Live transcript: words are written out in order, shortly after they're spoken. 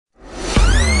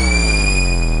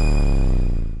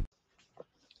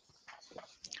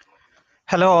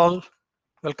Hello, all.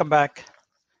 Welcome back.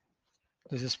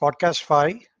 This is Podcast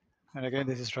 5. And again,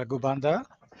 this is Raghu Banda.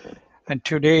 And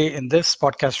today, in this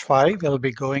Podcast 5, we'll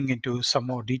be going into some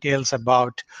more details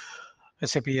about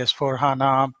SAP S4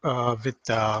 HANA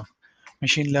with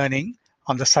machine learning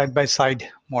on the side by side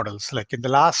models. Like in the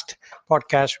last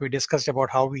podcast, we discussed about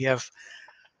how we have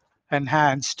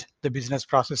enhanced the business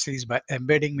processes by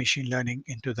embedding machine learning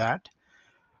into that.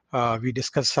 We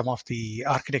discussed some of the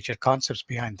architecture concepts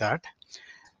behind that.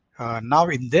 Now,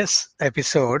 in this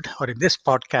episode or in this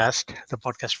podcast, the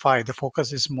podcast 5, the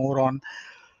focus is more on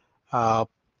uh,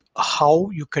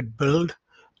 how you could build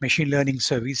machine learning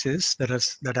services that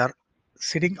are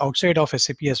sitting outside of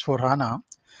SAP S4 HANA,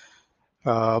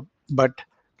 uh, but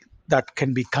that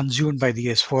can be consumed by the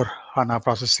S4 HANA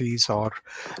processes or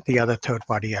the other third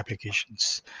party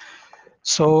applications.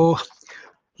 So,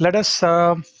 let us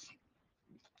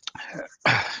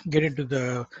get into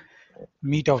the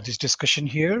meat of this discussion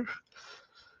here.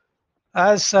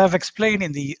 As I've explained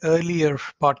in the earlier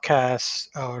podcasts,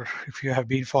 or if you have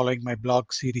been following my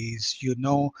blog series, you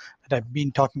know that I've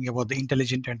been talking about the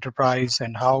intelligent enterprise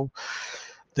and how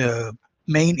the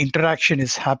main interaction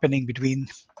is happening between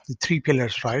the three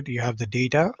pillars, right? You have the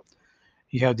data,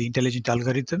 you have the intelligent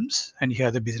algorithms, and you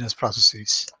have the business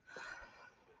processes.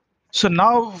 So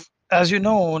now, as you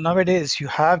know, nowadays you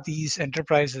have these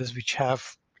enterprises which have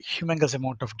humongous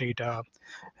amount of data,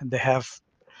 and they have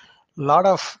lot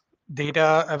of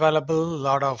data available,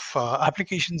 lot of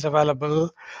applications available,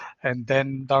 and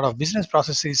then a lot of business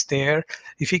processes there.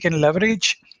 If you can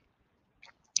leverage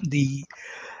the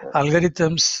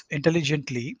algorithms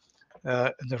intelligently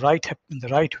in the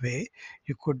right way,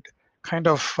 you could kind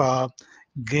of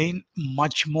gain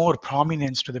much more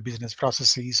prominence to the business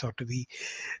processes or to the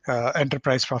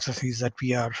enterprise processes that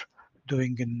we are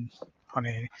doing in on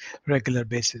a regular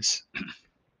basis.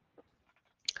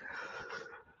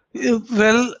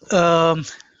 Well,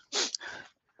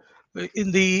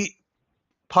 in the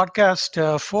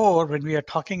podcast 4, when we are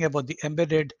talking about the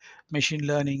embedded machine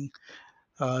learning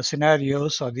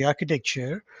scenarios or the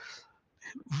architecture,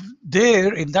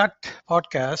 there in that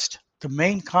podcast, the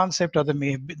main concept or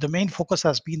the main focus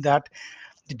has been that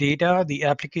the data, the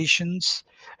applications,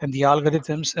 and the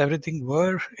algorithms, everything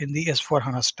were in the S4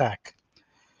 HANA stack,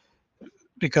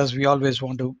 because we always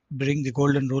want to bring the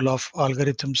golden rule of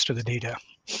algorithms to the data,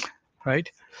 right?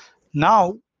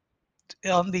 Now,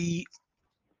 on the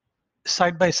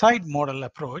side by side model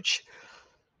approach,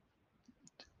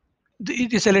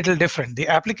 it is a little different. The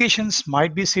applications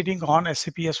might be sitting on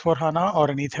SAP S4HANA or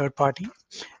any third party,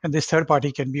 and this third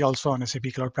party can be also on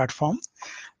SAP Cloud Platform.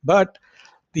 But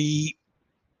the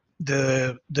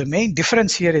the main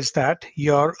difference here is that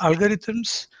your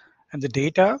algorithms and the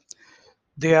data,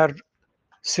 they are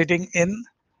sitting in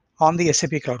on the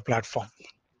SAP Cloud Platform.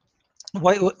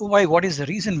 Why? What is the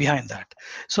reason behind that?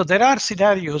 So there are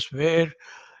scenarios where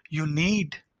you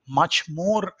need much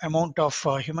more amount of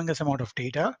humongous amount of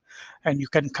data, and you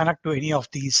can connect to any of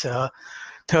these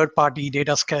third-party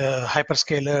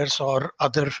hyperscalers or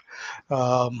other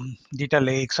data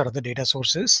lakes or other data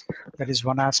sources. That is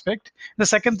one aspect. The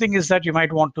second thing is that you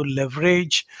might want to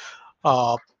leverage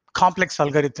uh, complex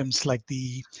algorithms like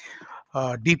the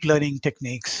deep learning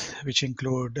techniques, which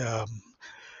include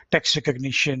text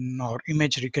recognition or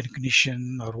image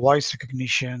recognition or voice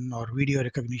recognition or video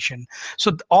recognition.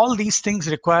 So all these things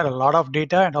require a lot of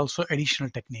data and also additional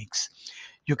techniques.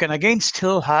 You can again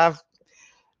still have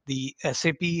the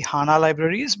SAP HANA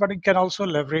libraries, but it can also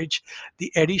leverage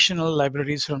the additional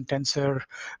libraries from Tensor,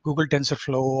 Google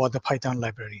TensorFlow, or the Python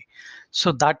library.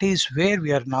 So that is where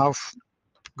we are now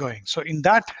going. So in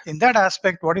that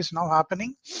aspect, what is now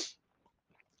happening?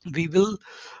 We will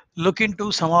look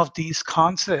into some of these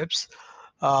concepts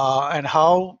and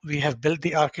how we have built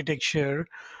the architecture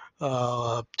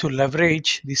to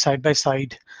leverage the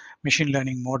side-by-side machine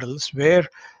learning models, where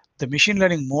the machine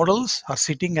learning models are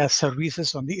sitting as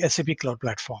services on the SAP Cloud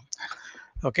Platform.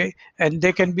 Okay, and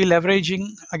they can be leveraging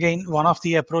again one of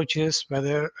the approaches,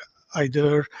 whether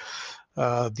either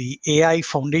the AI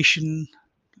foundation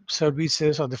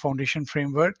services or the foundation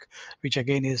framework, which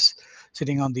again is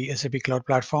sitting on the SAP Cloud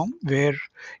Platform, where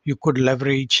you could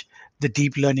leverage the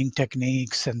deep learning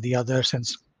techniques and the other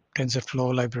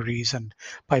TensorFlow libraries and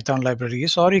Python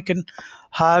libraries, or you can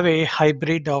have a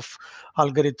hybrid of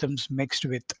algorithms mixed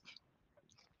with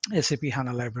SAP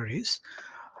HANA libraries.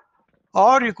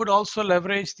 Or you could also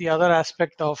leverage the other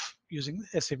aspect of using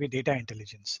SAP Data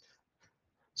Intelligence.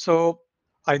 So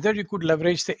either you could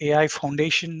leverage the AI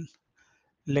foundation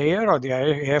layer or the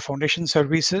AI foundation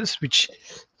services, which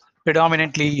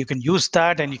predominantly you can use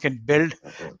that and you can build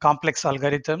complex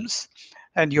algorithms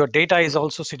and your data is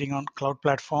also sitting on cloud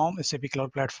platform, SAP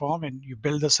Cloud Platform, and you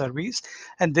build the service,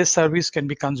 and this service can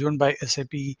be consumed by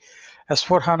SAP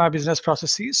S/4HANA business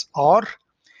processes or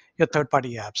your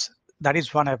third-party apps. That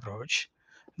is one approach.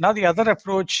 Now, the other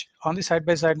approach on the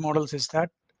side-by-side models is that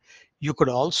you could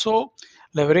also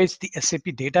leverage the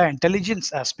SAP Data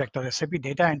Intelligence aspect or SAP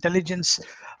Data Intelligence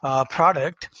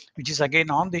product, which is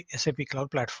again on the SAP Cloud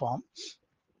Platform,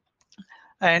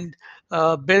 and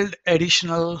build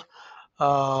additional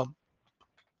uh,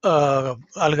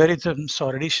 algorithms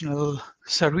or additional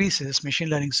services, machine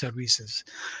learning services.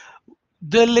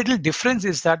 The little difference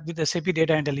is that with SAP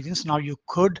Data Intelligence, now you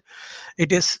could,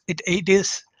 it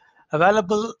is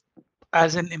available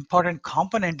as an important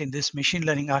component in this machine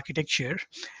learning architecture.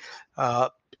 Uh,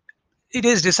 it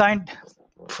is designed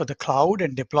for the cloud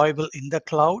and deployable in the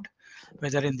cloud,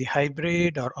 whether in the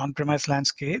hybrid or on-premise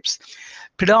landscapes.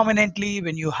 Predominantly,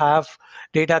 when you have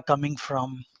data coming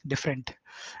from different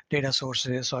data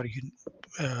sources, or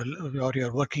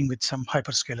you're working with some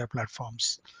hyperscaler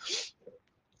platforms.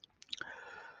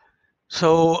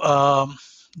 So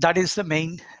that is the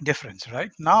main difference,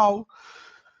 right? Now,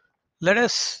 let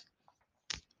us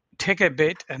take a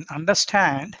bit and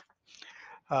understand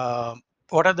uh,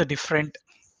 what are the different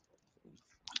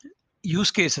use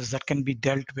cases that can be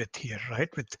dealt with here, right?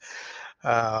 With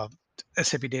uh,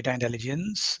 SAP Data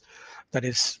Intelligence that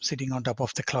is sitting on top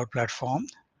of the cloud platform.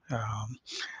 Um,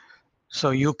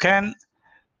 so you can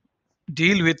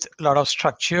deal with a lot of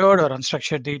structured or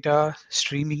unstructured data,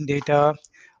 streaming data,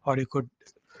 or you could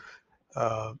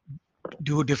uh,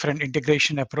 do different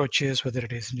integration approaches, whether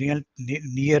it is near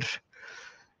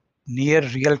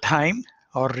real time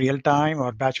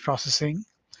or batch processing,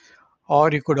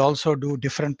 or you could also do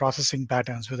different processing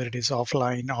patterns, whether it is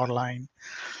offline, online,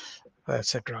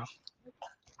 etc.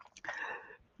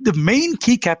 The main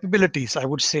key capabilities, I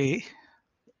would say,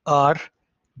 are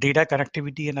data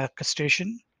connectivity and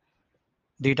orchestration,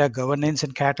 data governance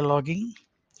and cataloging,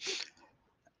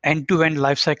 end-to-end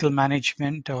lifecycle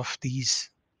management of these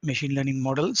machine learning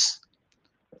models.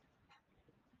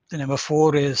 The number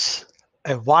 4 is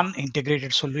a one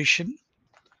integrated solution.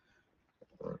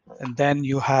 And then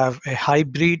you have a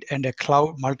hybrid and a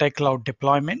cloud, multi-cloud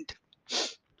deployment.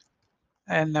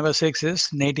 And number 6 is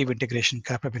native integration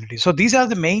capability. So these are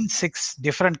the main 6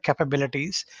 different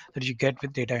capabilities that you get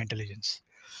with data intelligence.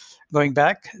 Going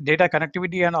back, data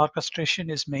connectivity and orchestration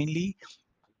is mainly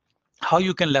how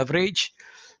you can leverage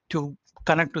to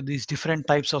connect to these different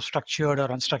types of structured or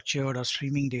unstructured or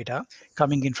streaming data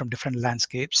coming in from different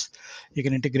landscapes. You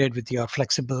can integrate with your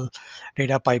flexible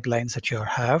data pipelines that you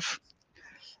have,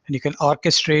 and you can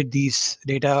orchestrate these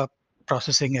data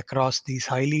processing across these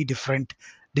highly different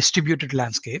distributed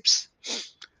landscapes.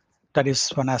 That is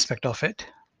one aspect of it.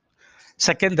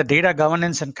 Second, the data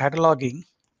governance and cataloging.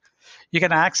 You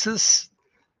can access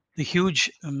the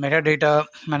huge metadata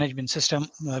management system,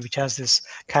 which has this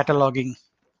cataloging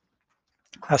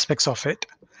aspects of it.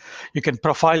 You can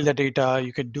profile the data,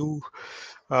 you can do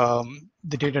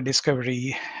the data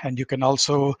discovery, and you can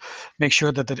also make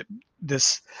sure that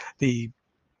it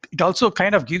also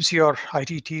kind of gives your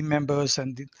IT team members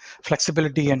and the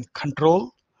flexibility and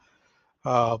control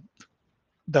uh,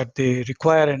 that they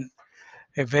require in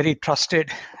a very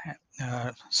trusted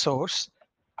source,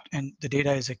 and the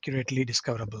data is accurately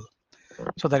discoverable.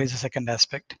 So that is the second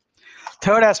aspect.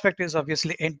 Third aspect is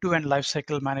obviously end-to-end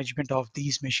lifecycle management of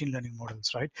these machine learning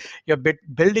models, right? You're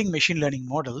building machine learning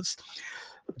models,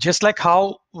 just like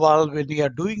how, well, when we are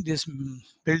doing this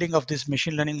building of these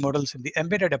machine learning models in the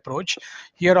embedded approach,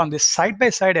 here on this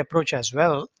side-by-side approach as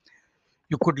well,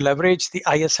 you could leverage the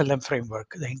ISLM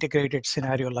framework, the integrated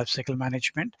scenario lifecycle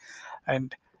management,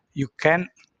 and you can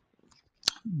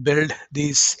build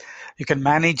these, you can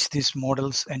manage these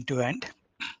models end to end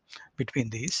between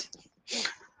these.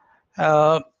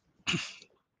 And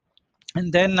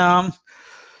then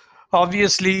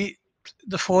obviously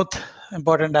the fourth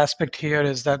important aspect here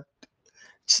is that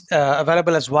it's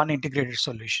available as one integrated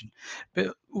solution.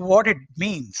 But what it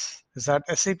means is that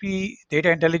SAP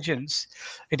Data Intelligence,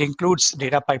 it includes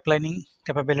data pipelining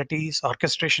capabilities,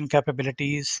 orchestration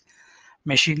capabilities,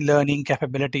 machine learning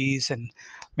capabilities, and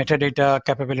metadata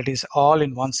capabilities all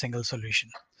in one single solution.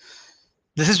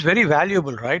 This is very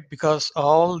valuable, right? Because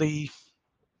all the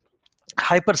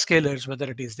hyperscalers,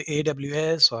 whether it is the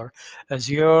AWS or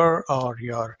Azure or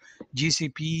your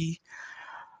GCP,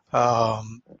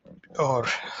 or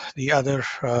the other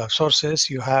sources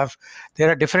you have, there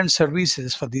are different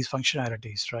services for these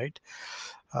functionalities, right?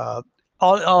 Uh,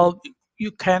 all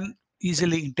you can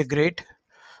easily integrate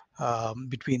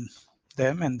between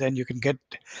them, and then you can get,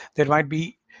 there might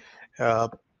be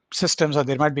systems, or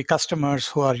there might be customers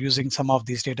who are using some of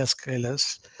these data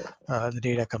scalers, the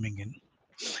data coming in.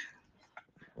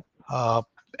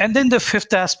 And then the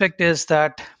fifth aspect is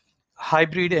that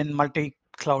hybrid and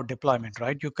multi-cloud deployment,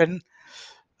 right? You can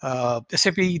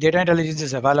SAP Data Intelligence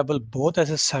is available both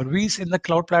as a service in the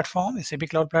cloud platform, SAP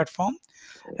Cloud Platform,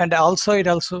 and also it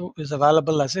also is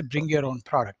available as a bring your own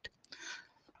product.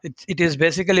 It is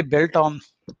basically built on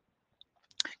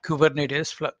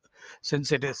Kubernetes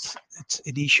since it is its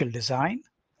initial design,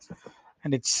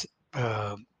 and it's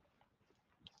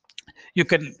you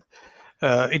can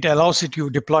it allows you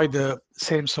to deploy the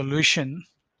same solution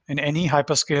in any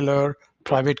hyperscaler,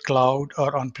 private cloud,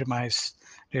 or on-premise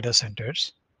data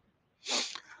centers.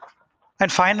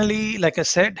 And finally, like I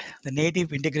said, the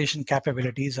native integration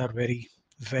capabilities are very,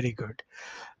 very good.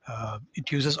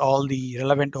 It uses all the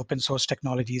relevant open source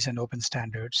technologies and open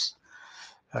standards.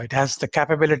 It has the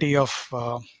capability of,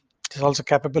 it's also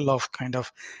capable of kind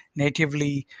of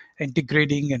natively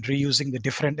integrating and reusing the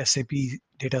different SAP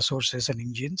data sources and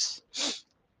engines.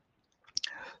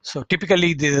 So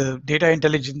typically the data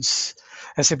intelligence,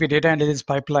 SAP data intelligence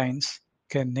pipelines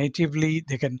can natively,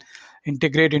 they can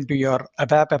integrate into your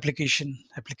ABAP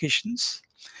applications.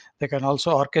 They can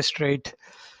also orchestrate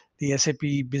the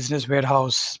SAP Business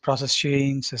Warehouse process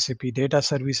chains, SAP Data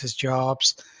Services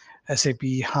jobs, SAP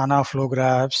HANA flow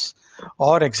graphs,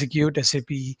 or execute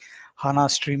SAP HANA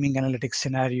streaming analytics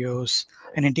scenarios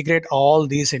and integrate all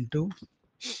these into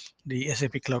the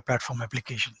SAP Cloud Platform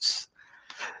applications.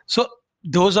 So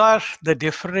those are the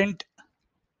different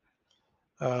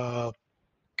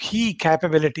key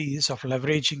capabilities of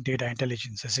leveraging data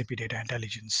intelligence, SAP data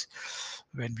intelligence,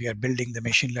 when we are building the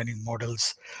machine learning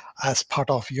models as part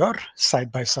of your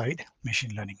side-by-side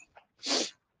machine learning.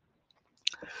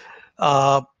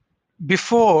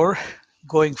 Before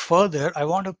going further, I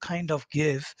want to kind of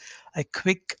give a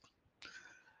quick,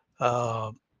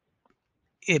 a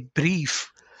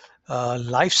brief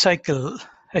life cycle,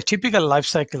 a typical life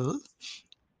cycle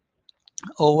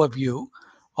overview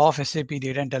of SAP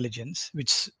data intelligence,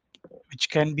 which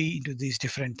can be into these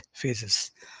different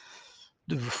phases.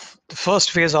 The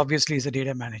first phase obviously is the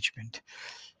data management.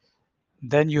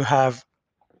 Then you have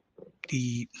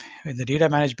in the data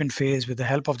management phase, with the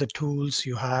help of the tools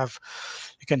you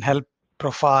can help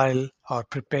profile or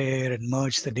prepare and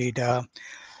merge the data,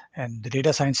 and the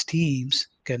data science teams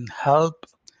can help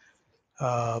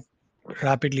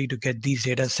rapidly to get these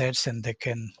data sets, and they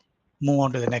can move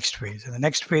on to the next phase. And the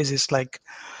next phase is like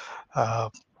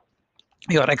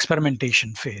your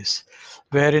experimentation phase,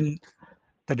 wherein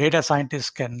the data scientists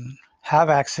can have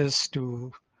access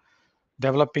to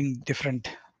developing different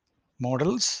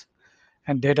models,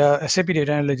 and SAP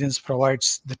Data Intelligence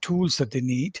provides the tools that they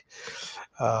need,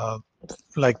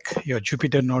 like your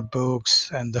Jupyter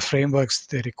notebooks, and the frameworks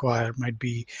they require might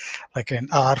be like an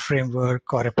R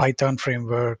framework or a Python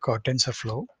framework or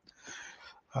TensorFlow.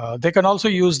 They can also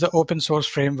use the open source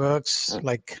frameworks,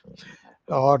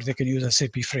 or they can use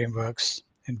SAP frameworks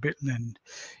and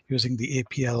using the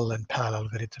APL and PAL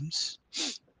algorithms.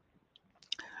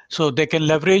 So they can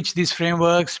leverage these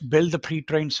frameworks, build the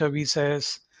pre-trained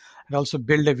services, and also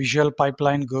build a visual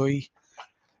pipeline GUI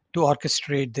to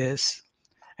orchestrate this.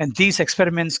 And these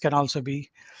experiments can also be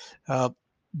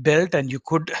built, and you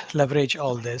could leverage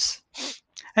all this.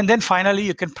 And then finally,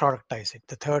 you can productize it.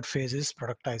 The third phase is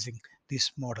productizing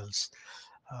these models.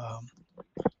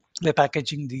 By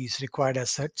packaging these required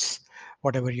assets,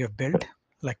 whatever you have built,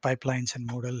 like pipelines and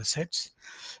model assets,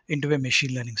 into a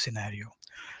machine learning scenario.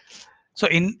 So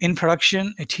in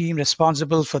production, a team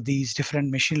responsible for these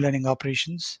different machine learning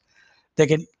operations, they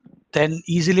can then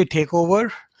easily take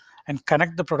over and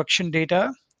connect the production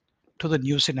data to the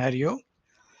new scenario,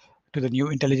 to the new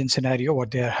intelligence scenario, what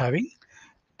they are having.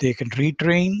 They can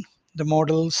retrain the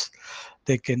models,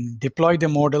 they can deploy the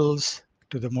models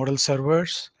to the model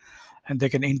servers, and they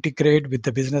can integrate with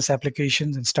the business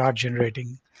applications and start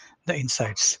generating the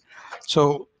insights.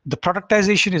 So the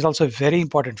productization is also a very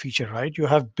important feature, right? You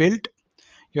have built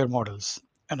your models,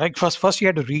 and like first you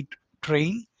had to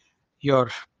retrain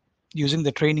using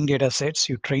the training data sets.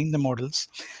 You train the models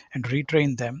and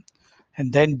retrain them,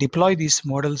 and then deploy these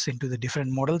models into the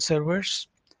different model servers,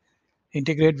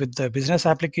 integrate with the business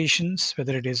applications,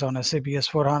 whether it is on SAP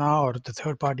S/4HANA or the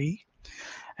third party,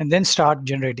 and then start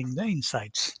generating the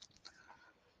insights.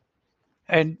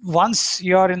 And once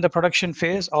you are in the production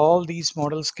phase, all these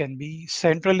models can be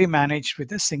centrally managed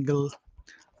with a single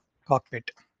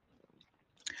cockpit,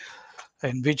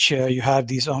 in which you have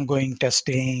these ongoing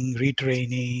testing,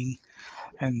 retraining,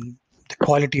 and the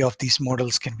quality of these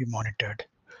models can be monitored.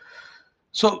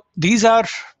 So these are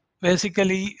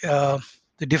basically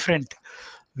the different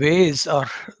ways, or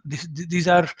these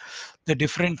are the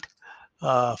different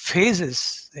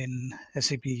phases in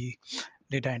SAP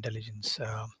data intelligence.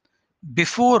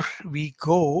 Before we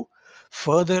go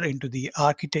further into the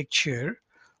architecture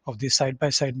of the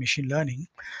side-by-side machine learning,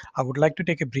 I would like to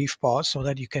take a brief pause so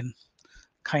that you can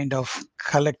kind of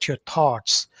collect your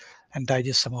thoughts and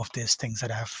digest some of these things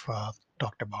that I've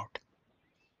talked about.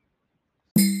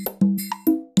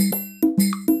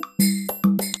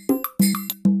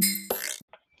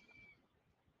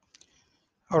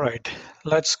 All right,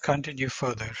 let's continue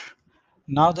further.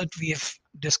 Now that we have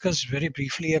discussed very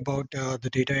briefly about the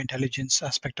data intelligence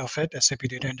aspect of it, SAP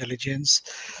data intelligence,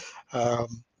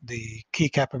 the key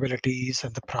capabilities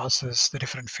and the process, the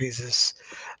different phases,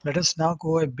 let us now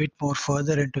go a bit more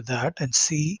further into that and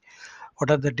see what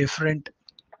are the different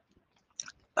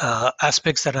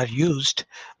aspects that are used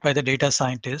by the data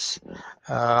scientists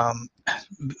um,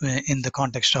 in the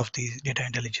context of the data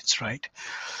intelligence, right?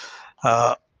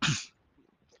 Uh,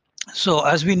 so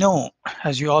as we know,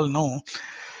 as you all know,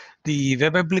 the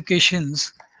web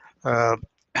applications uh,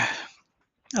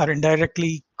 are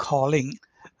indirectly calling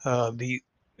the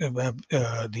web,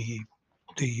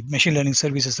 the machine learning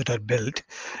services that are built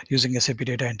using SAP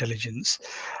data intelligence,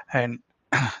 and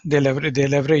they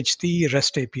leverage the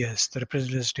REST APIs, the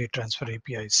representative state transfer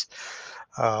APIs.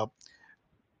 Uh,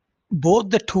 Both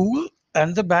the tool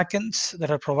and the backends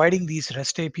that are providing these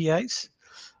REST APIs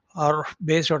are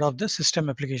based out of the system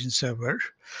application server,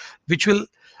 which will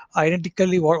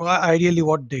ideally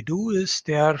what they do is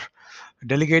they are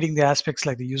delegating the aspects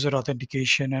like the user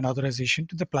authentication and authorization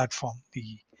to the platform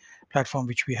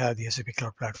which we have, the SAP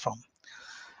Cloud Platform.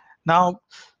 Now,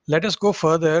 let us go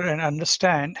further and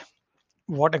understand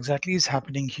what exactly is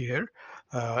happening here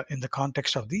in the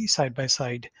context of the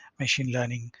side-by-side machine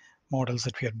learning models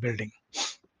that we are building.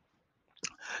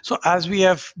 So as we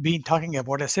have been talking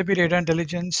about, SAP Data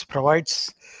Intelligence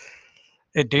provides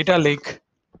a data lake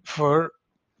for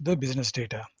the business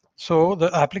data. So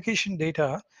the application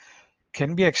data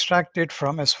can be extracted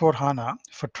from S4HANA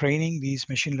for training these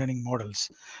machine learning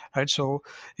models, right? So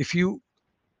if you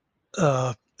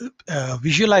uh,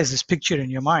 visualize this picture in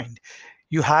your mind,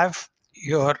 you have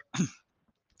your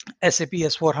SAP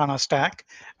S4HANA stack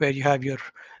where you have your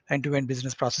end-to-end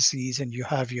business processes and you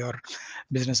have your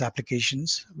business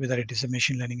applications, whether it is a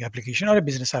machine learning application or a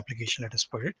business application, let us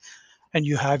put it, and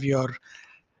you have your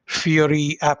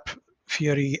Fiori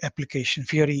application,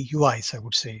 Fiori UIs, I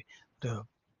would say, the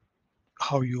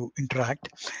how you interact,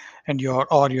 and your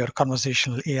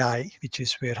conversational AI, which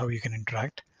is where how you can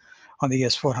interact on the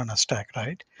S4HANA stack,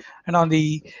 right? And on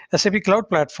the SAP Cloud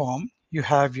Platform, you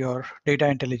have your data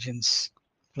intelligence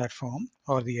platform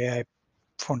or the AI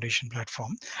foundation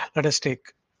platform. Let us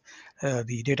take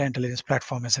the data intelligence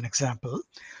platform as an example.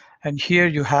 And here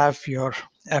you have your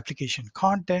application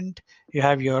content, you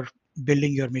have your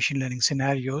building your machine learning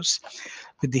scenarios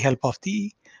with the help of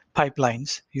the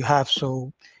pipelines. You have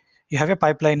a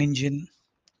pipeline engine,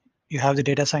 you have the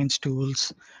data science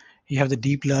tools, you have the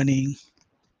deep learning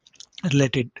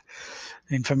related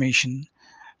information,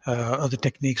 or the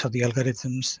techniques or the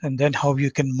algorithms, and then how you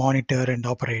can monitor and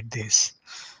operate this.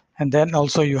 And then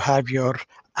also you have your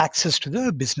access to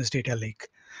the business data lake.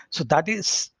 So that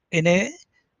is in a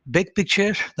big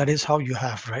picture, that is how you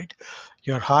have, right?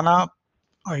 Your HANA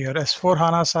or your S4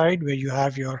 HANA side where you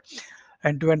have your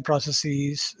end-to-end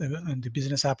processes and the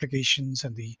business applications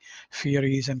and the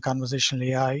theories and conversational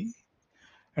AI.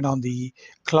 And on the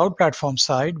cloud platform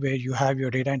side, where you have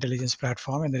your data intelligence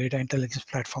platform and the data intelligence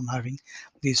platform having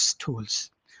these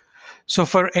tools. So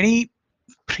for any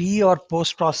pre or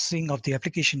post processing of the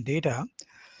application data,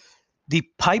 the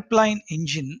pipeline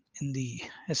engine in the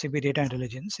SAP data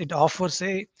intelligence, it offers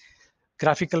a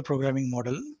graphical programming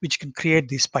model which can create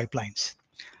these pipelines.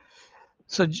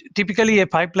 So typically a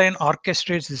pipeline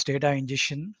orchestrates this data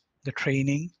ingestion, the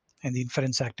training, and the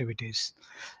inference activities.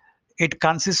 It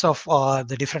consists of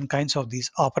the different kinds of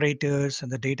these operators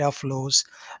and the data flows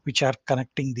which are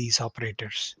connecting these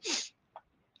operators.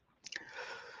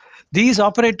 These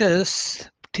operators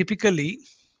typically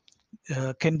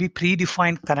can be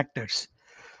predefined connectors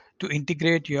to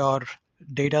integrate your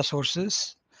data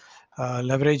sources,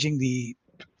 leveraging the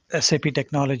SAP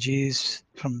technologies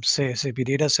from say SAP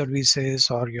Data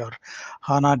Services or your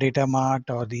HANA Data Mart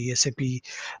or the SAP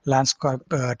Landscape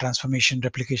Transformation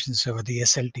Replication Server, the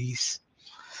SLTs.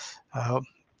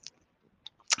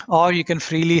 Or you can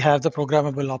freely have the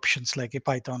programmable options like a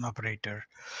Python operator.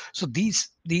 So these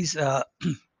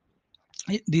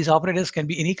operators can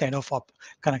be any kind of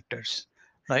connectors,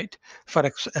 right? For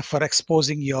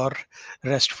exposing your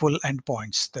RESTful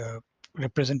endpoints, the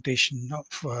representation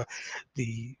of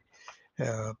the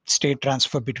state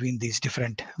transfer between these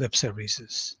different web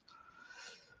services.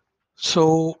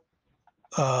 So,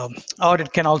 or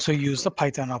it can also use the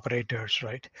Python operators,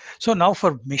 right? So now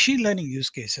for machine learning use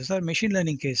cases or machine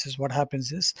learning cases, what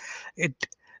happens is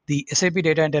the SAP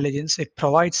Data Intelligence, it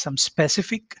provides some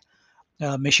specific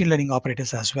machine learning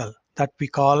operators as well that we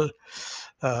call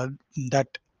uh, that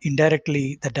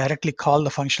directly call the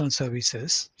functional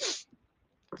services,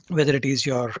 whether it is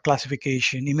your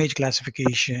classification, image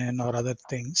classification, or other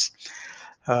things,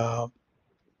 uh,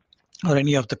 or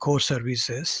any of the core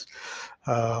services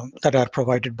that are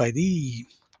provided by the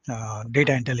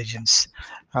data intelligence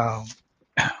uh,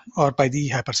 or by the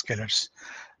hyperscalers,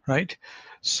 right?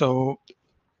 So,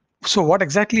 so what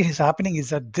exactly is happening is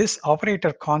that this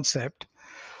operator concept,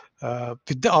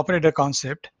 with the operator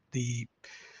concept, the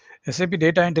SAP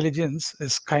Data Intelligence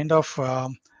is kind of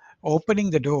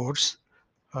opening the doors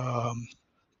um,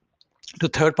 to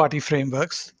third-party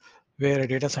frameworks where a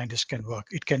data scientist can work.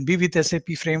 It can be with SAP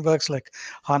frameworks like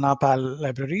HANA PAL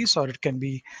libraries, or it can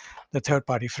be the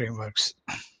third-party frameworks.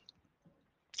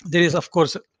 There is, of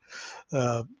course,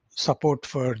 support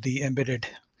for the embedded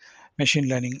machine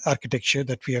learning architecture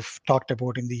that we have talked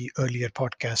about in the earlier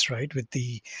podcast, right? With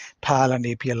the PAL and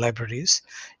APL libraries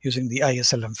using the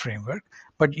ISLM framework.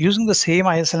 But using the same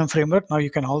ISLM framework, now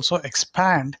you can also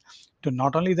expand to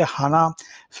not only the HANA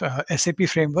SAP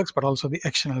frameworks, but also the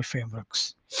external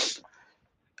frameworks,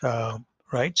 uh,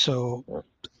 right? So,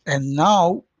 and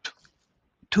now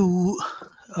to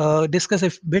discuss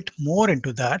a bit more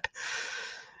into that,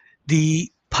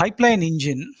 the pipeline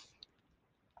engine,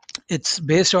 it's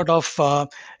based out of a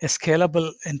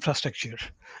scalable infrastructure,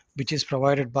 which is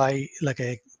provided by, like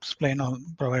I explained,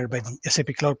 provided by the SAP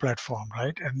Cloud Platform,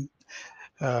 right? And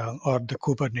or the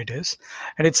Kubernetes,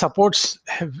 and it supports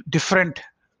different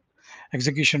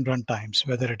execution runtimes,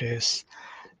 whether it is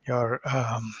your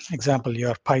example,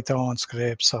 your Python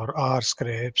scripts or R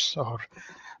scripts or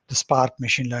the Spark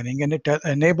machine learning, and it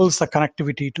enables the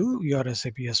connectivity to your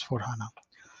SAP S/4HANA.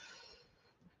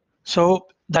 So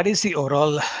that is the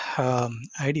overall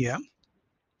idea.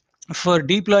 For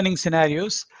deep learning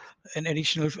scenarios, an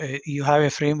additional, you have a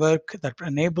framework that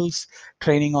enables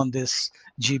training on this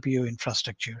GPU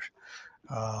infrastructure.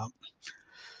 Uh,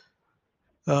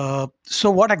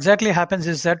 so what exactly happens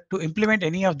is that to implement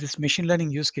any of these machine learning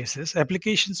use cases,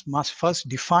 applications must first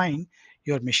define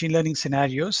your machine learning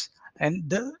scenarios and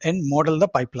model the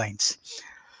pipelines.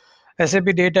 SAP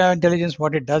Data Intelligence,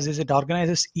 what it does is it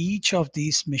organizes each of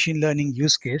these machine learning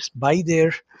use case by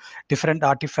their different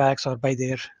artifacts or by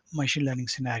their machine learning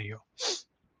scenario,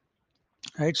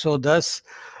 right? So thus,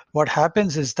 what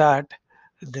happens is that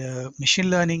the machine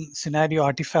learning scenario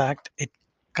artifact, it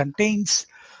contains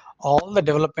all the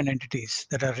development entities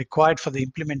that are required for the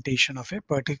implementation of a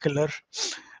particular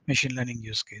machine learning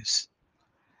use case.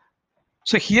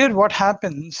 So here what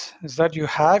happens is that you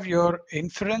have your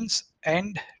inference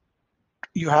and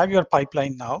you have your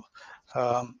pipeline now.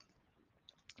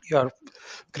 You are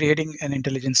creating an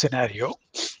intelligence scenario.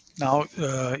 Now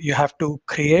you have to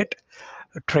create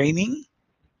a training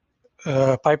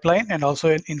pipeline and also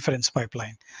an inference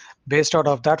pipeline. Based out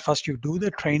of that, first you do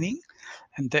the training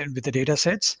and then with the data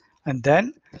sets, and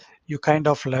then you kind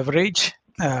of leverage,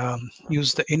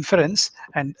 use the inference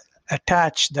and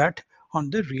attach that on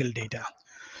the real data.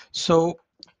 So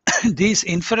these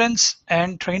inference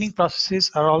and training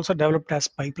processes are also developed as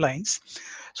pipelines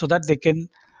so that they can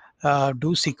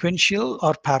do sequential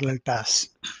or parallel tasks.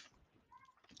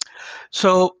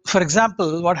 So for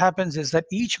example, what happens is that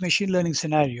each machine learning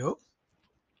scenario,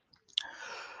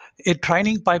 a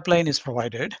training pipeline is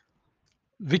provided,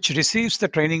 which receives the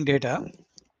training data,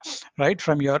 right,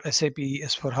 from your SAP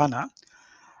S/4HANA,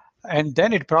 and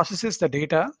then it processes the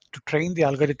data to train the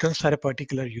algorithms for a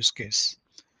particular use case.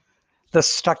 The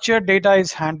structured data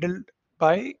is handled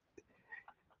by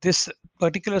this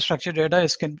particular structured data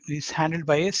is handled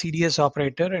by a CDS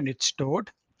operator and it's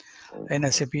stored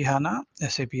in SAP HANA,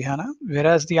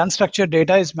 whereas the unstructured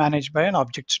data is managed by an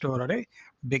object store or a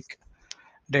big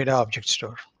data object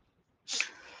store.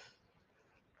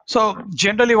 So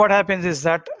generally what happens is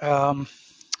that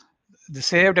the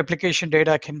saved application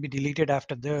data can be deleted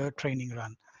after the training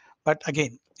run. But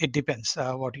again, it depends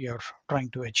what you're trying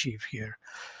to achieve here.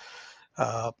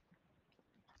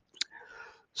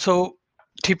 So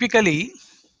typically,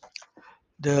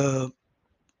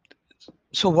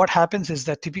 so what happens is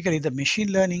that typically the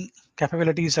machine learning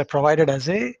capabilities are provided as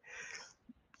a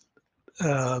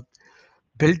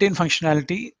built-in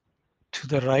functionality to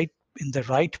the right, in the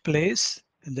right place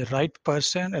the right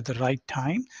person at the right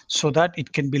time so that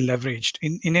it can be leveraged.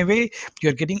 In a way,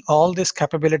 you're getting all these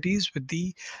capabilities with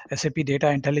the SAP Data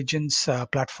Intelligence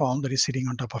platform that is sitting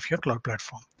on top of your cloud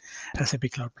platform,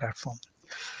 SAP Cloud Platform.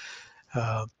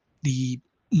 The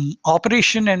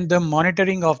operation and the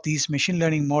monitoring of these machine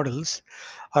learning models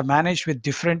are managed with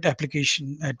different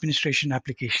administration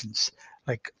applications,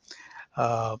 like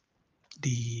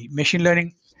the machine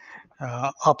learning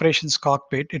operations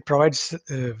cockpit. It provides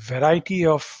a variety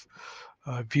of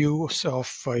views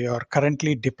of your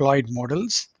currently deployed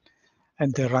models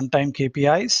and their runtime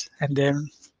KPIs, and then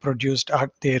produced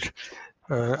their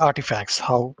artifacts,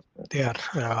 how they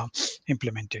are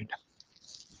implemented.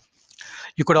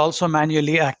 You could also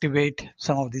manually activate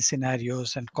some of these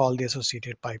scenarios and call the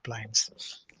associated pipelines.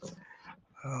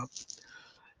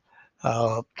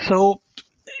 So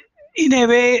in a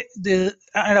way,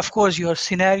 and of course your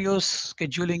scenarios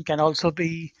scheduling can also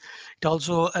be, it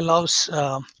also allows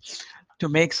to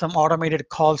make some automated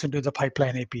calls into the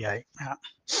pipeline API.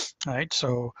 Right.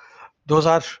 So those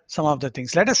are some of the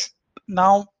things. Let us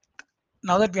now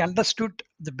that we understood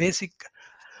the basic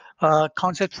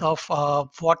concepts of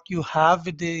what you have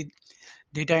with the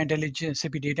data intelligence,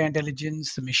 SAP Data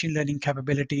Intelligence, the machine learning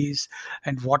capabilities,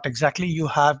 and what exactly you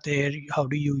have there. How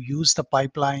do you use the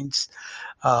pipelines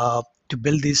to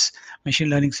build these machine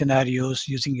learning scenarios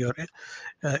using your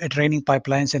training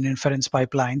pipelines and inference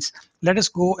pipelines? Let us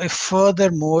go a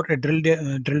further more drill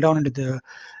down into the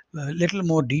little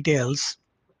more details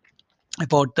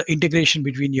about the integration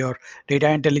between your data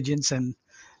intelligence and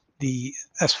the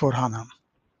S4HANA.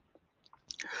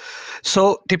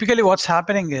 So typically what's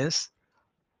happening is,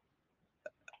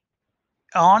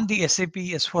 on the SAP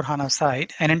S4HANA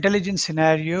side, an intelligence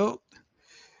scenario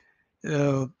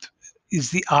uh,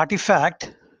 is the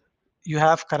artifact you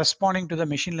have corresponding to the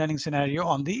machine learning scenario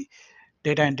on the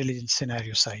data intelligence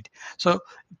scenario side. So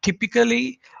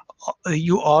typically,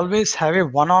 you always have a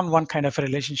one-on-one kind of a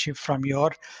relationship from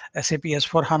your SAP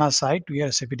S4HANA side to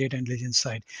your SAP Data Intelligence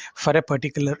side for a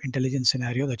particular intelligence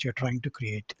scenario that you're trying to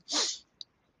create.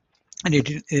 And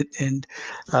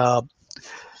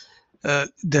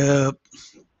the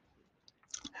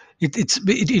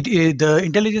the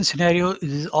intelligence scenario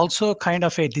is also kind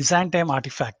of a design time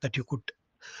artifact that you could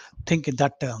think in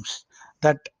that terms,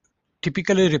 that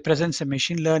typically represents a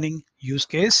machine learning use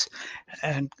case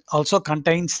and also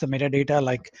contains the metadata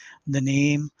like the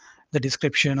name, the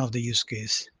description of the use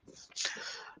case.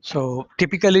 So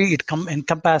typically it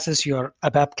encompasses your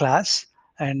ABAP class,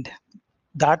 and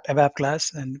that ABAP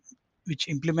class, and which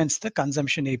implements the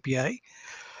consumption API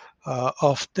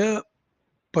of the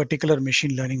particular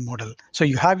machine learning model. So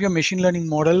you have your machine learning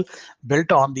model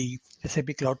built on the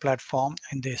SAP Cloud Platform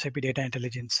and the SAP Data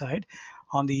Intelligence side.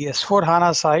 On the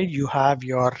S4HANA side, you have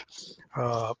your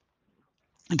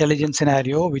intelligence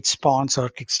scenario, which spawns or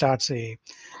kickstarts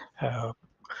uh,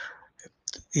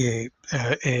 a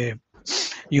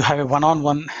you have a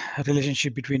one-on-one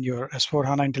relationship between your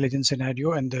S4HANA intelligence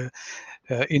scenario and the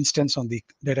instance on the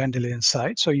data intelligence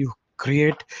side. So you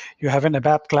have an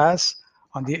ABAP class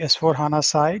on the S4HANA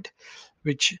side,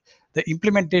 which the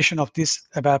implementation of this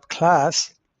ABAP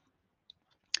class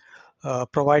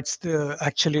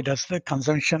actually does the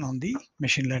consumption on the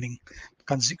machine learning,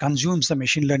 consumes the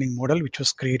machine learning model which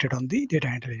was created on the data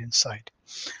intelligence side.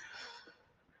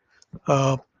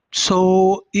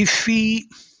 So if we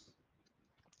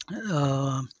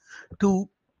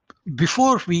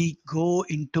before we go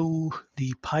into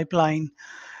the pipeline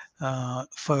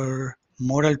for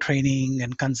model training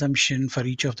and consumption for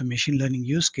each of the machine learning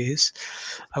use case,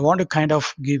 I want to kind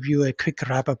of give you a quick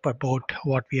wrap up about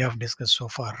what we have discussed so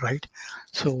far, right?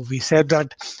 So we said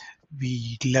that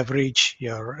we leverage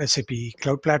your SAP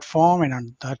Cloud Platform, and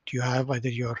on that you have either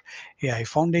your AI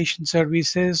Foundation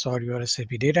services or your SAP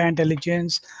Data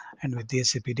Intelligence. And with the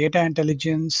SAP Data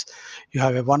Intelligence, you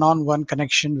have a one-on-one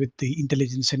connection with the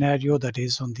intelligence scenario that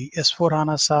is on the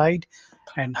S4HANA side,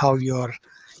 and how you're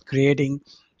creating,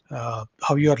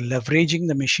 how you're leveraging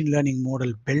the machine learning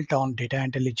model built on data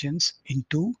intelligence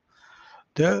into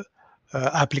the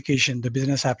application, the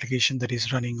business application that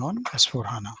is running on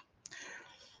S4HANA.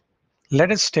 Let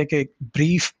us take a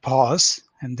brief pause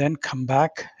and then come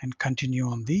back and continue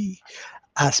on the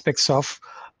aspects of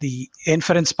the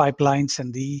inference pipelines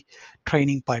and the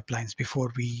training pipelines before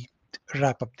we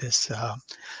wrap up this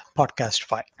podcast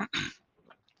file.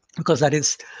 Because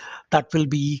that will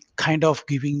be kind of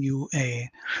giving you a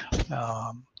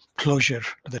closure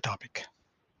to the topic.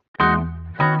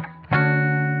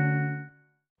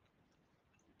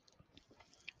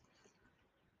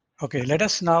 Okay, let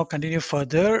us now continue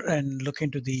further and look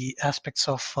into the aspects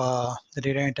of the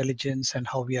data intelligence and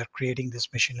how we are creating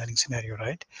this machine learning scenario,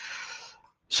 right?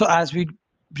 So as we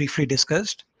briefly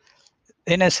discussed,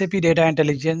 in SAP Data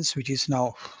Intelligence, which is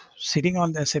now sitting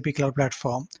on the SAP Cloud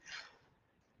Platform,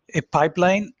 a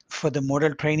pipeline for the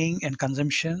model training and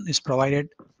consumption is provided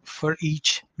for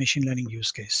each machine learning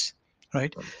use case,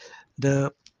 right?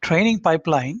 The training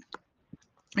pipeline,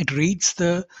 it reads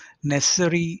the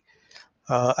necessary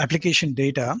application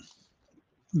data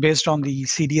based on the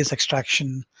CDS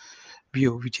extraction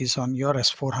view, which is on your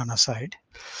S4HANA side,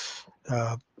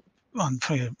 uh,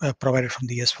 provided from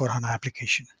the S4HANA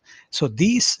application. So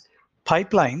these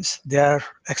pipelines, they are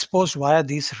exposed via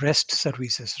these REST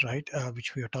services, right,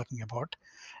 which we are talking about,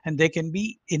 and they can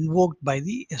be invoked by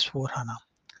the S4HANA.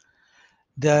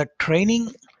 The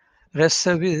training REST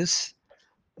service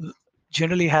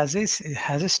generally has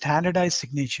a standardized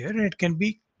signature, and it can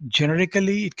be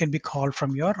generically it can be called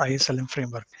from your ISLM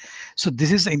framework. So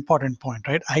this is the important point,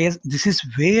 right? This is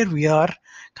where we are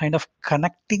kind of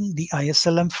connecting the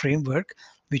ISLM framework,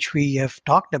 which we have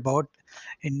talked about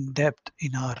in depth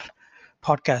in our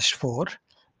podcast 4,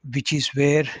 which is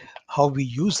where how we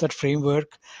use that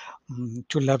framework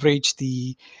to leverage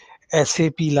the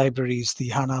SAP libraries, the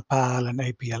HANA PAL and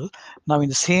APL. Now, in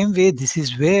the same way, this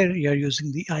is where you're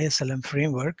using the ISLM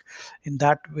framework. In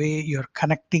that way, you're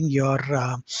connecting your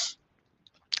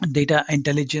data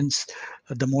intelligence,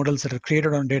 the models that are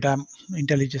created on data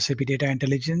intelligence, SAP data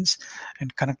intelligence,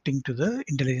 and connecting to the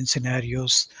intelligence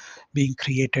scenarios being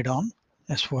created on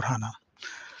S4HANA.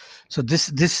 So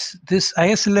this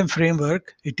ISLM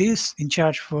framework, it is in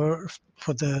charge for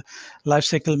the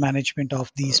lifecycle management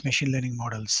of these machine learning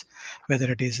models,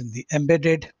 whether it is in the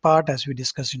embedded part as we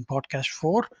discussed in podcast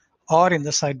 4, or in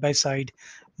the side-by-side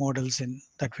models in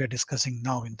that we are discussing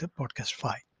now in the podcast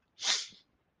 5.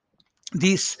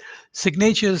 These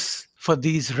signatures for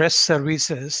these REST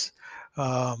services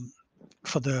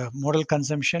for the model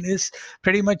consumption is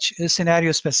pretty much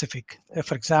scenario specific.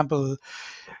 For example,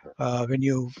 when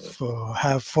you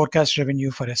have forecast revenue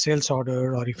for a sales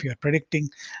order, or if you are predicting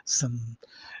some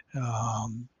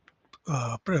um,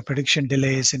 prediction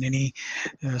delays in any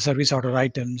service order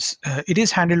items, it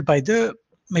is handled by the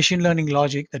machine learning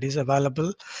logic that is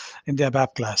available in the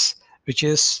ABAP class, which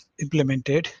is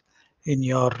implemented in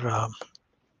your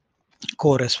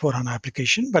core S4HANA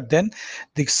application. But then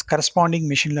this corresponding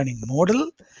machine learning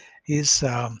model is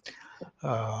uh,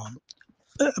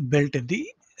 built in the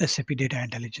SAP Data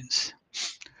Intelligence.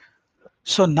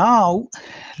 So now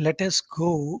let us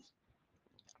go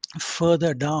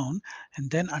further down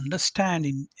and then understand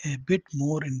in a bit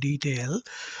more in detail,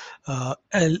 a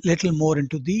little more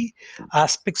into the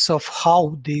aspects of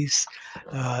how these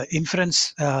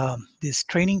these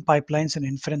training pipelines and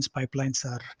inference pipelines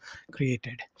are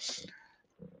created.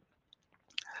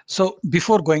 So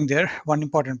before going there, one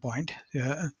important point,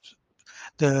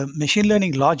 the machine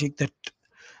learning logic that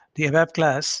the ABAP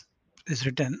class is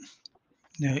written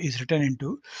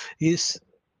into is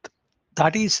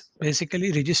that is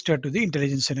basically registered to the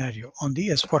intelligence scenario on the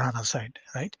S4HANA side,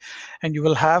 right? And you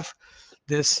will have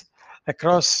this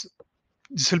across,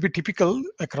 this will be typical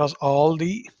across all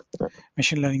the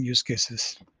machine learning use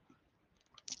cases.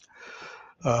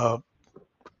 Uh,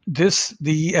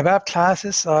 the ABAP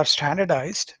classes are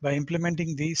standardized by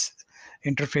implementing these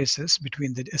interfaces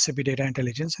between the SAP Data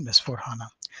Intelligence and S4HANA.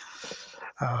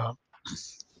 Uh,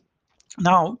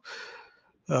 now,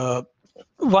 uh,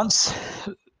 once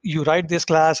you write this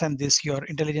class and this your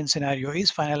intelligence scenario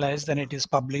is finalized, then it is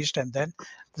published and then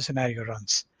the scenario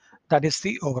runs. That is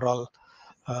the overall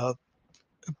uh,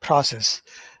 process.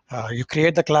 You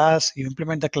create the class, you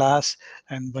implement the class,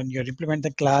 and when you implement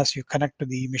the class, you connect to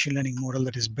the machine learning model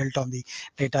that is built on the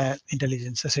data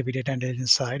intelligence, SAP data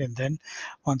intelligence side. And then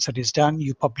once that is done,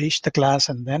 you publish the class,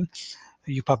 and then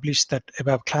you publish that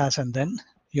ABAP class, and then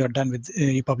you're done with,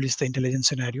 you publish the intelligence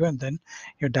scenario, and then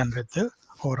you're done with the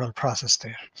overall process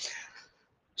there.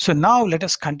 So now let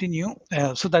us continue.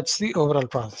 So that's the overall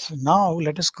process. Now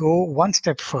let us go one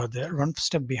step further, one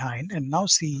step behind, and now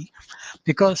see,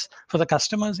 because for the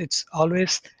customers, it's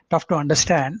always tough to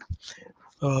understand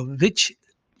which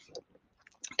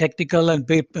technical and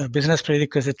business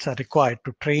prerequisites are required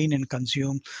to train and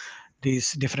consume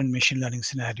these different machine learning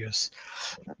scenarios.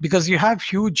 Because you have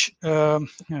huge,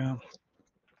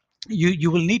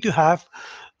 you will need to have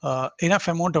enough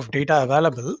amount of data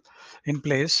available in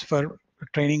place for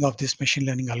training of this machine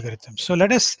learning algorithms. So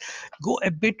let us go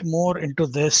a bit more into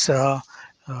this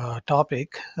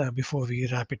topic before we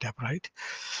wrap it up, right?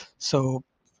 So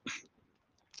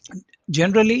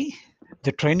generally,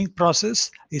 the training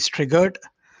process is triggered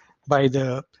by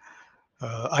the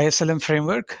ISLM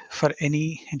framework for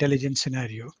any intelligent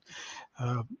scenario.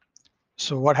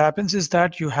 So what happens is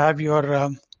that you have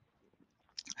your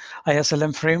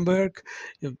ISLM framework,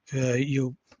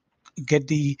 you get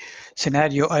the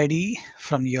scenario ID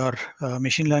from your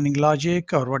machine learning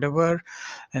logic or whatever,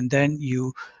 and then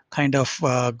you kind of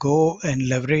go and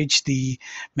leverage the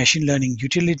machine learning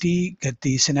utility, get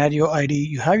the scenario ID.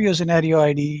 You have your scenario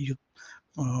ID, you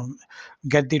um,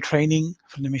 get the training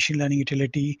from the machine learning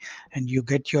utility, and you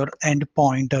get your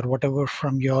endpoint or whatever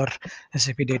from your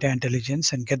SAP Data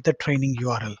Intelligence and get the training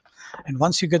URL. And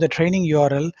once you get the training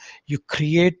URL, you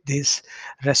create this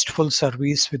RESTful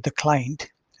service with the client,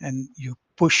 and you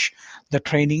push the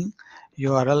training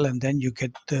URL, and then you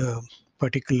get the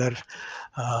particular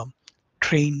uh,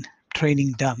 training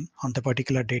done on the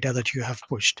particular data that you have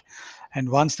pushed. And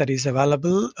once that is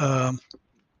available,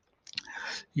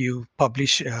 you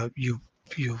publish, you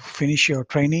finish your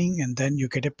training, and then you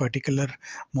get a particular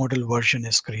model version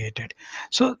is created.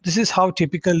 So this is how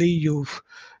typically you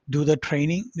do the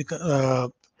training,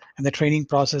 and the training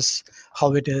process,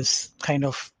 how it is kind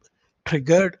of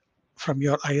triggered from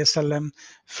your ISLM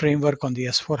framework on the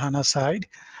S4HANA side,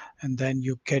 and then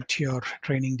you get your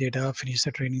training data, finish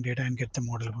the training data, and get the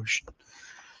model version.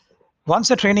 Once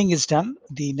the training is done,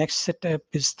 the next step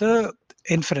is the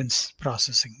inference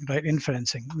processing, right?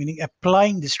 Inferencing, meaning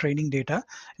applying this training data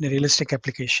in a realistic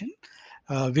application,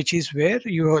 which is where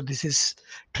this is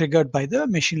triggered by the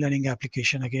machine learning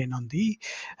application, again on the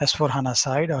S4HANA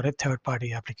side, or a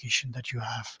third-party application that you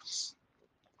have.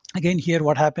 Again, here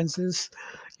what happens is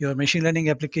your machine learning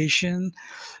application,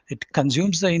 it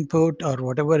consumes the input or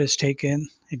whatever is taken,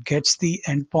 it gets the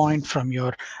endpoint from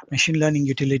your machine learning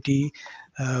utility,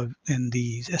 and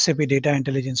the SAP Data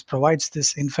Intelligence provides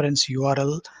this inference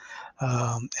URL,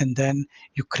 and then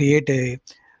you create a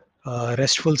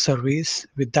RESTful service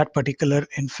with that particular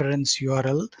inference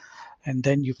URL, and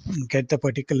then you get uh,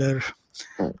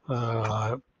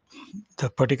 the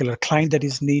particular client that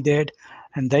is needed,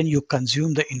 and then you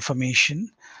consume the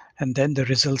information, and then the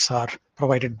results are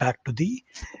provided back to the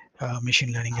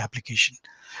machine learning application.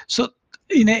 So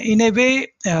in a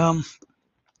way,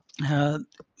 uh,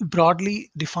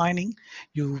 broadly defining,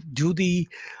 you do the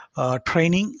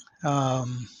training,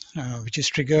 which is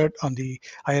triggered on the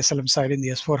ISLM side in the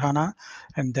S4HANA,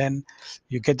 and then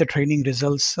you get the training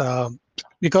results,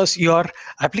 because your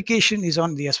application is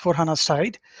on the S4HANA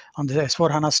side, on the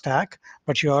S4HANA stack,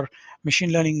 but your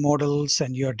machine learning models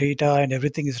and your data and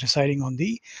everything is residing on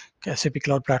the SAP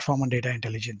Cloud Platform and Data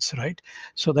Intelligence, right?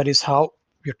 So that is how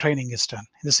your training is done.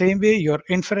 In the same way, your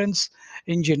inference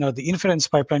engine or the inference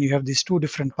pipeline, you have these two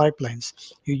different pipelines.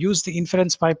 You use the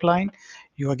inference pipeline,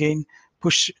 you again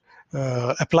push,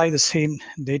 apply the same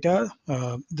data,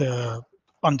 on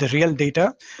the real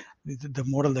data, the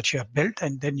model that you have built,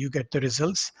 and then you get the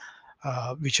results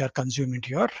which are consumed into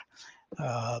your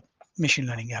machine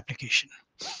learning application.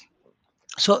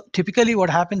 So typically what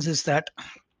happens is that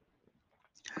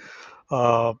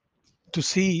to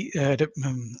see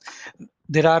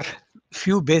there are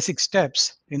few basic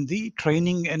steps in the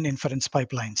training and inference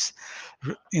pipelines.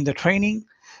 In the training,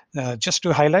 just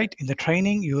to highlight, in the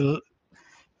training,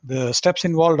 the steps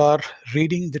involved are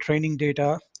reading the training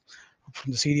data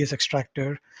from the CDS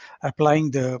extractor,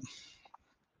 applying the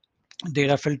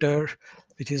data filter,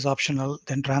 which is optional,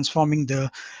 then transforming the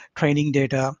training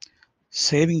data,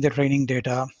 saving the training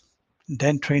data,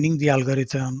 then training the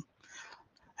algorithm,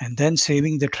 and then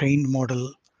saving the trained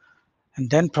model, and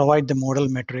then provide the model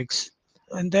metrics.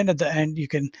 And then at the end, you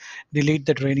can delete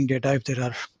the training data if there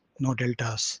are no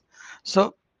deltas.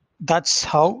 So that's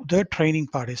how the training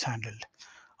part is handled.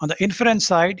 On the inference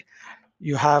side,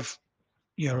 you have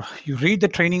you read the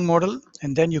training model,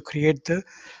 and then you create the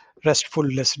RESTful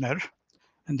listener,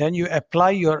 and then you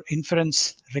apply your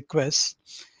inference requests,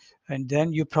 and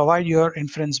then you provide your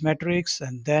inference metrics,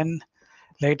 and then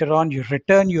later on you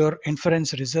return your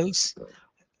inference results,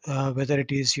 whether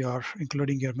it is your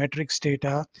including your metrics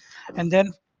data, and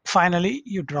then finally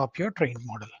you drop your trained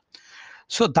model.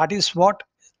 So that is what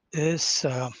is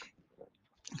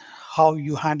how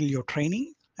you handle your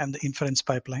training and the inference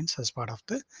pipelines as part of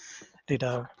the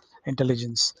data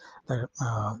intelligence, the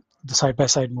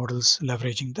side-by-side models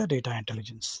leveraging the data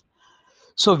intelligence.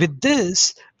 So with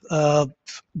this,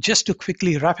 just to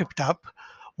quickly wrap it up,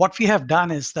 what we have done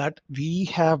is that we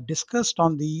have discussed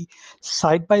on the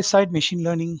side-by-side machine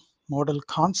learning model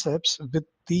concepts with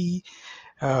the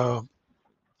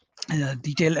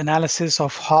detailed analysis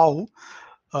of how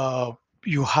uh,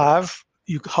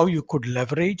 how you could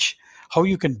leverage, how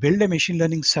you can build a machine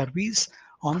learning service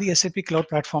on the SAP Cloud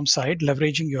Platform side,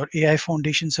 leveraging your AI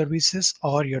Foundation services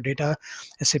or your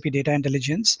SAP Data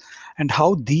Intelligence, and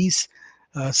how these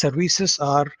services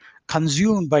are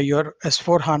consumed by your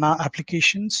S4HANA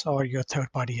applications or your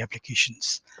third-party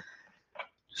applications.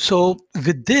 So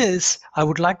with this, I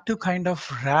would like to kind of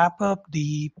wrap up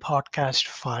the podcast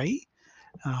 5.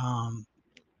 Um,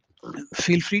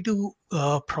 Feel free to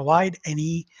provide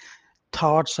any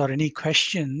thoughts or any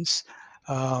questions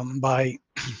by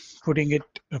putting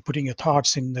your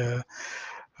thoughts in the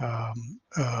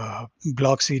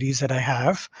blog series that I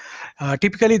have.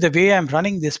 Typically, the way I'm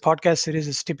running this podcast series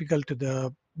is typical to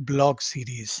the blog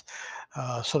series,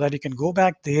 so that you can go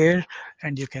back there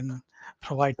and you can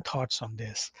provide thoughts on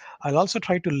this. I'll also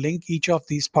try to link each of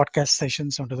these podcast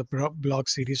sessions onto the blog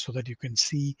series so that you can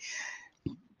see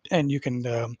and you can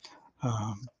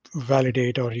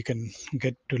validate, or you can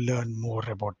get to learn more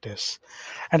about this.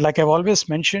 And like I've always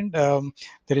mentioned,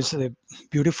 there is a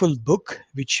beautiful book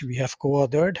which we have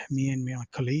co-authored, me and my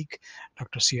colleague,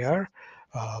 Dr. CR.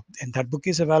 And that book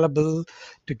is available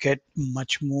to get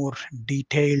much more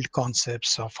detailed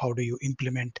concepts of how do you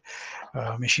implement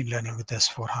machine learning with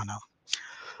S4HANA.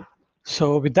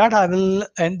 So with that, I will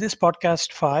end this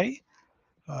podcast 5.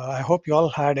 I hope you all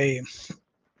had a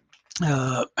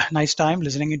nice time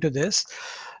listening into this.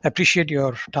 Appreciate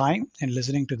your time in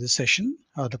listening to this session,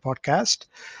 the podcast.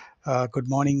 Good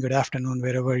morning, good afternoon,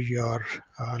 wherever you're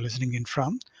listening in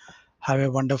from. Have a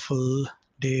wonderful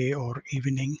day or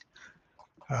evening.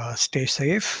 Stay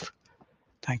safe.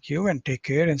 Thank you, and take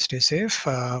care and stay safe.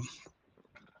 And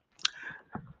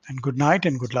good night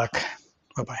and good luck.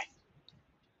 Bye-bye.